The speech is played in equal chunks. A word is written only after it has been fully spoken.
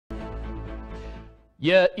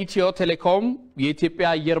የኢትዮ ቴልኮም የኢትዮጵያ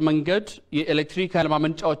አየር መንገድ የኤሌክትሪክ ኃይል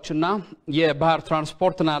ማመንጫዎችና የባህር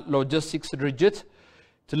ትራንስፖርትና ሎጂስቲክስ ድርጅት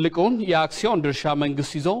ትልቁን የአክሲዮን ድርሻ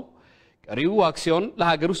መንግስት ይዞ ቀሪው አክሲዮን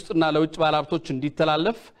ለሀገር ውስጥና ለውጭ ባለሀብቶች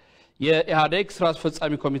እንዲተላለፍ የኢህአዴግ ስራ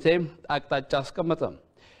አስፈጻሚ ኮሚቴ አቅጣጫ አስቀመጠ።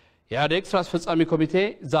 የኢህአዴግ ስራ አስፈጻሚ ኮሚቴ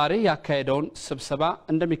ዛሬ ያካሄደውን ስብሰባ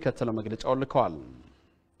እንደሚከተለው መግለጫው ልከዋል።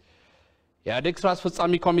 የኢህአዴግ ስራ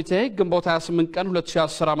አስፈጻሚ ኮሚቴ ግንቦት 28 ቀን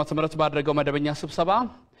 2010 ዓ.ም ባደረገው መደበኛ ስብሰባ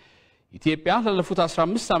ኢትዮጵያ ላለፉት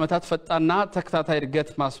 15 ዓመታት ፈጣንና ተከታታይ እድገት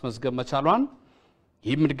ማስመዝገብ መቻሏን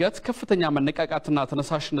ይህም እድገት ከፍተኛ መነቃቃትና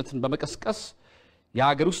ተነሳሽነትን በመቀስቀስ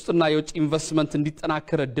የሀገር ውስጥና የውጭ ኢንቨስትመንት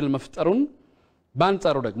እንዲጠናከር እድል መፍጠሩን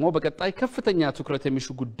ባንጻሩ ደግሞ በቀጣይ ከፍተኛ ትኩረት የሚሹ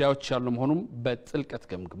ጉዳዮች ያሉ መሆኑን በጥልቀት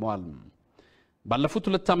ገምግመዋል። ባለፉት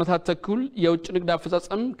 2 ዓመታት ተኩል የውጭ ንግድ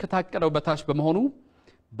አፈጻጸም ከታቀደው በታች በመሆኑ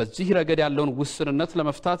በዚህ ረገድ ያለውን ውስንነት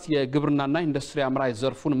ለመፍታት የግብርናና ኢንዱስትሪ አምራች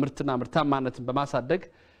ዘርፉን ምርትና ምርታማነትን በማሳደግ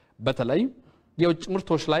በተለይ የውጭ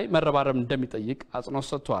ምርቶች ላይ መረባረብ እንደሚጠይቅ አጽንኦት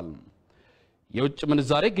ሰጥቷል። የውጭ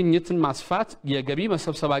ምንዛሬ ግኝትን ማስፋት፣ የገቢ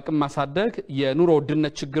መሰብሰብ አቅም ማሳደግ፣ የኑሮ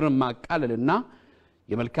ውድነት ችግርን ማቃለልና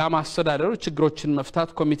የመልካም አስተዳደር ችግሮችን መፍታት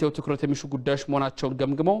ኮሚቴው ትኩረት የሚሹ ጉዳዮች መሆናቸውን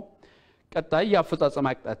ገምግሞ ቀጣይ የአፈጻጸም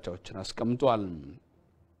አቅጣጫዎችን አስቀምጧል።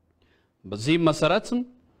 በዚህም መሰረት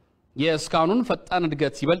የእስካሁኑን ፈጣን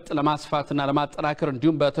እድገት ይበልጥ ለማስፋትና ለማጠናከር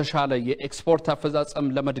እንዲሁም በተሻለ የኤክስፖርት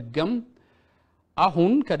አፈጻጸም ለመድገም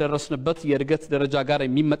አሁን ከደረስንበት የእድገት ደረጃ ጋር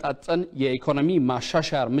የሚመጣጠን የኢኮኖሚ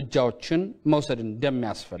ማሻሻያ እርምጃዎችን መውሰድ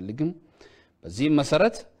እንደሚያስፈልግ በዚህም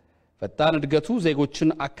መሰረት ፈጣን እድገቱ ዜጎችን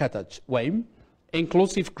አካታች ወይም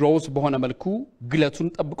ኢንክሉሲቭ ግሮዝ በሆነ መልኩ ግለቱን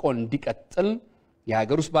ጠብቆ እንዲቀጥል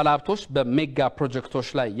የሀገር ውስጥ ባለሀብቶች በሜጋ ፕሮጀክቶች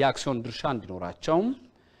ላይ የአክሲዮን ድርሻ እንዲኖራቸው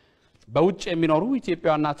በውጭ የሚኖሩ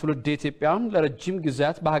ኢትዮጵያውያንና ትውልደ ኢትዮጵያውያን ለረጅም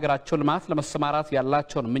ጊዜያት በሀገራቸው ልማት ለመሰማራት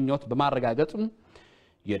ያላቸውን ምኞት በማረጋገጥ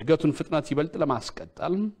የእድገቱን ፍጥነት ይበልጥ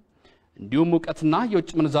ለማስቀጠል እንዲሁም ዕውቀትና የውጭ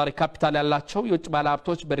ምንዛሬ ካፒታል ያላቸው የውጭ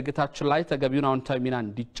ባለሀብቶች በእድገታችን ላይ ተገቢውን አዎንታዊ ሚና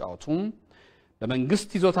እንዲጫወቱ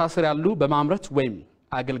በመንግስት ይዞታ ስር ያሉ በማምረት ወይም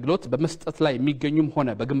አገልግሎት በመስጠት ላይ የሚገኙም ሆነ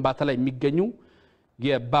በግንባታ ላይ የሚገኙ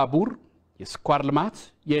የባቡር፣ የስኳር ልማት፣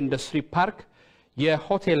 የኢንዱስትሪ ፓርክ፣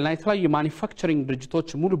 የሆቴልና የተለያዩ ማኒፋክቸሪንግ ድርጅቶች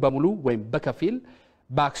ሙሉ በሙሉ ወይም በከፊል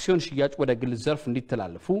በአክሲዮን ሽያጭ ወደ ግል ዘርፍ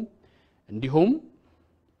እንዲተላለፉ እንዲሁም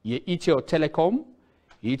የኢትዮ ቴልኮም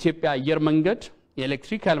የኢትዮጵያ አየር መንገድ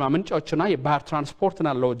የኤሌክትሪክ ኃይል ማመንጫዎችና የባህር ትራንስፖርትና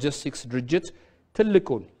ሎጂስቲክስ ድርጅት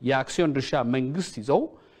ትልቁን የአክሲዮን ድርሻ መንግስት ይዘው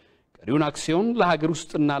ቀሪውን አክሲዮን ለሀገር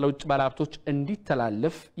ውስጥና ለውጭ ባለሀብቶች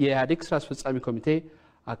እንዲተላለፍ የኢህአዴግ ስራ አስፈጻሚ ኮሚቴ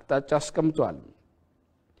አቅጣጫ አስቀምጧል።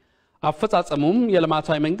 አፈጻጸሙም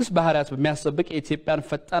የልማታዊ መንግስት ባህሪያት በሚያስጠብቅ የኢትዮጵያን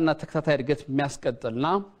ፈጣንና ተከታታይ እድገት በሚያስቀጥልና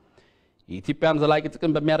የኢትዮጵያን ዘላቂ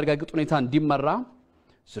ጥቅም በሚያረጋግጥ ሁኔታ እንዲመራ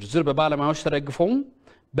ዝርዝር በባለሙያዎች ተደግፈው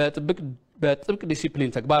በጥብቅ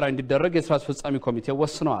ዲሲፕሊን ተግባራዊ እንዲደረግ የስራ አስፈጻሚ ኮሚቴው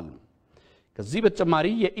ወስነዋል። ከዚህ በተጨማሪ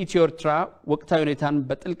የኢትዮጵያ ወቅታዊ ሁኔታን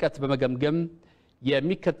በጥልቀት በመገምገም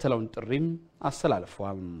የሚከተለውን ጥሪም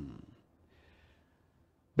አስተላልፈዋል።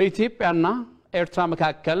 በኢትዮጵያና ኤርትራ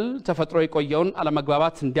መካከል ተፈጥሮ የቆየውን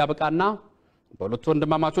አለመግባባት እንዲያበቃና በሁለቱ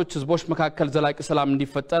ወንድማማቾች ህዝቦች መካከል ዘላቂ ሰላም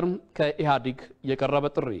እንዲፈጠር ከኢህአዴግ የቀረበ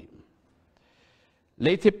ጥሪ።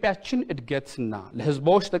 ለኢትዮጵያችን እድገትና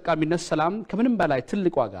ለህዝቦች ጠቃሚነት ሰላም ከምንም በላይ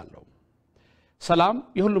ትልቅ ዋጋ አለው። ሰላም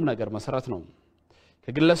የሁሉም ነገር መሰረት ነው።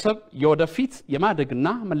 ከግለሰብ የወደፊት የማደግና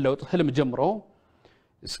መለወጥ ህልም ጀምሮ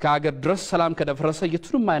እስከ ሀገር ድረስ ሰላም ከደፈረሰ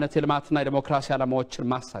የቱንም አይነት የልማትና የዲሞክራሲ ዓላማዎችን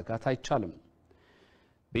ማሳካት አይቻልም።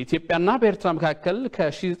 በኢትዮጵያና በኤርትራ መካከል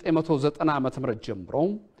ከ1990 ዓ.ም ጀምሮ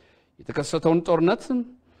የተከሰተውን ጦርነት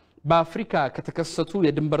በአፍሪካ ከተከሰቱ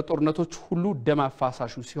የድንበር ጦርነቶች ሁሉ ደም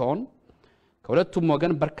አፋሳሹ ሲሆን ከሁለቱም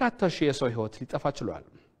ወገን በርካታ ሺህ የሰው ህይወት ሊጠፋ ችሏል።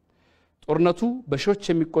 ጦርነቱ በሺዎች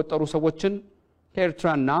የሚቆጠሩ ሰዎችን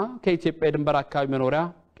ከኤርትራና ከኢትዮጵያ የድንበር አካባቢ መኖሪያ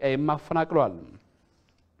ቀይም አፈናቅሏል።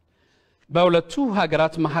 በሁለቱ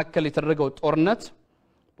ሀገራት መካከል የተደረገው ጦርነት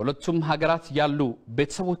በሁለቱም ሀገራት ያሉ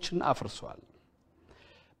ቤተሰቦችን አፍርሷል።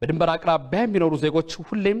 በድንበር አቅራቢያ የሚኖሩ ዜጎች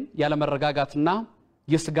ሁሌም ያለ መረጋጋትና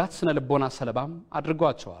የስጋት ስነ ልቦና ሰለባም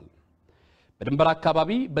አድርጓቸዋል። በድንበር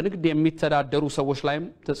አካባቢ በንግድ የሚተዳደሩ ሰዎች ላይም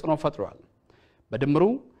ተጽዕኖ ፈጥሯል። በድምሩ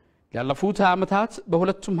ያለፉት ዓመታት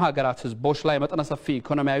በሁለቱም ሀገራት ህዝቦች ላይ መጠነ ሰፊ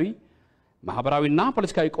ኢኮኖሚያዊ፣ ማህበራዊና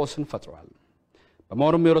ፖለቲካዊ ቀውስን ፈጥሯል።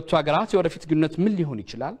 በመሆኑም የሁለቱ ሀገራት የወደፊት ግንኙነት ምን ሊሆን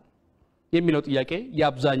ይችላል የሚለው ጥያቄ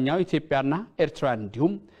የአብዛኛው ኢትዮጵያና ኤርትራ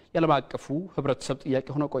እንዲሁም የዓለም አቀፉ ህብረተሰብ ጥያቄ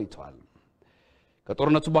ሆኖ ቆይቷል።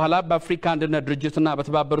 ከጦርነቱ በኋላ በአፍሪካ አንድነት ድርጅትና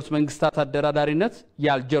በተባበሩት መንግስታት አደራዳሪነት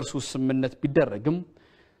የአልጀርሱ ስምምነት ቢደረግም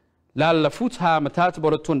ላለፉት 20 ዓመታት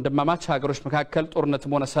በሁለቱ ወንድማማች ሀገሮች መካከል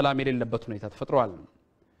ጦርነትም ሆነ ሰላም የሌለበት ሁኔታ ተፈጥሯል።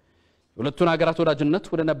 የሁለቱን ሀገራት ወዳጅነት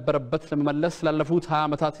ወደ ነበረበት ለመመለስ ላለፉት 20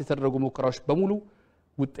 ዓመታት የተደረጉ ሙከራዎች በሙሉ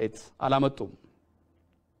ውጤት አላመጡም።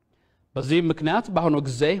 በዚህ ምክንያት በአሁኑ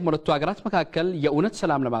ጊዜ ሁለቱ ሀገራት መካከል የእውነት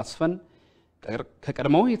ሰላም ለማስፈን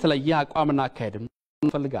ከቀድሞው የተለየ አቋምና አካሄድም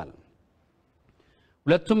ይፈልጋል።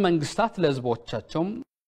 ሁለቱም መንግስታት ለህዝቦቻቸው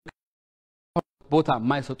ቦታ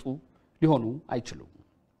የማይሰጡ ሊሆኑ አይችሉም።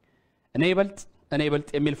 እኔ ይበልጥ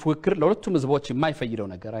የሚል ፉክክር ለሁለቱም ህዝቦች የማይፈይደው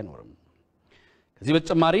ነገር አይኖርም። ከዚህ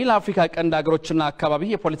በተጨማሪ ለአፍሪካ ቀንድ ሀገሮችና አካባቢ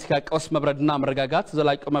የፖለቲካ ቀውስ መብረድና መረጋጋት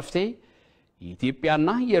ዘላቂው መፍትሄ የኢትዮጵያና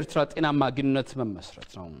የኤርትራ ጤናማ ግንኙነት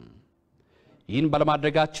መመስረት ነው። ይህን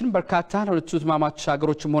ባለማድረጋችን በርካታ ለሁለቱ ተማማች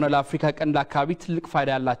ሀገሮችም ሆነ ለአፍሪካ ቀንድ አካባቢ ትልቅ ፋይዳ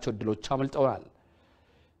ያላቸው እድሎች አመልጠዋል።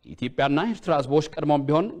 የኢትዮጵያና ኤርትራ ህዝቦች ቀድሞም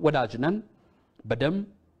ቢሆን ወዳጅ ነን። በደም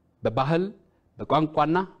በባህል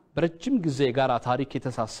በቋንቋና በረጅም ጊዜ የጋራ ታሪክ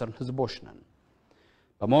የተሳሰርን ህዝቦች ነን።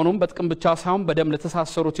 በመሆኑም በጥቅም ብቻ ሳይሆን በደም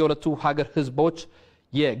ለተሳሰሩት የሁለቱ ሀገር ህዝቦች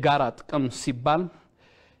የጋራ ጥቅም ሲባል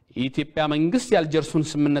የኢትዮጵያ መንግስት የአልጀርሱን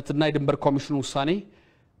ስምምነትና የድንበር ኮሚሽን ውሳኔ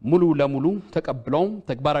ሙሉ ለሙሉ ተቀብለው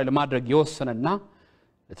ተግባራዊ ለማድረግ የወሰነና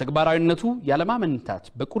ለተግባራዊነቱ ያለማመንታት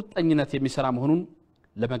በቁርጠኝነት የሚሰራ መሆኑን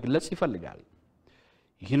ለመግለጽ ይፈልጋል።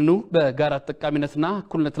 ይህንኑ በጋራ ተጠቃሚነትና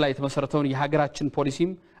እኩልነት ላይ የተመሰረተውን የሀገራችን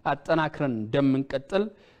ፖሊሲም አጠናክረን እንደምንቀጥል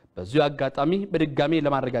በዚሁ አጋጣሚ በድጋሚ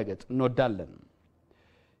ለማረጋገጥ እንወዳለን።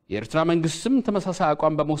 የኤርትራ መንግስትም ተመሳሳይ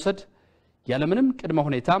አቋም በመውሰድ ያለምንም ቅድመ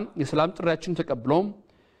ሁኔታ የሰላም ጥሪያችንን ተቀብሎ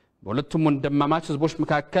በሁለቱም ወንድማማች ህዝቦች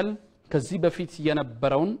መካከል ከዚህ በፊት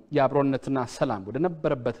የነበረውን የአብሮነትና ሰላም ወደ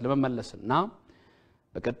ነበረበት ለመመለስና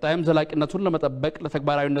በቀጣይም ዘላቂነቱን ለመጠበቅ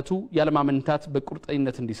ለተግባራዊነቱ ያለማመንታት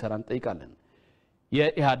በቁርጠኝነት እንዲሰራ እንጠይቃለን።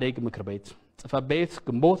 የኢህአዴግ ምክር ቤት ጽፈት ቤት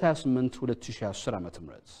ግንቦት 28 2010 ዓ.ም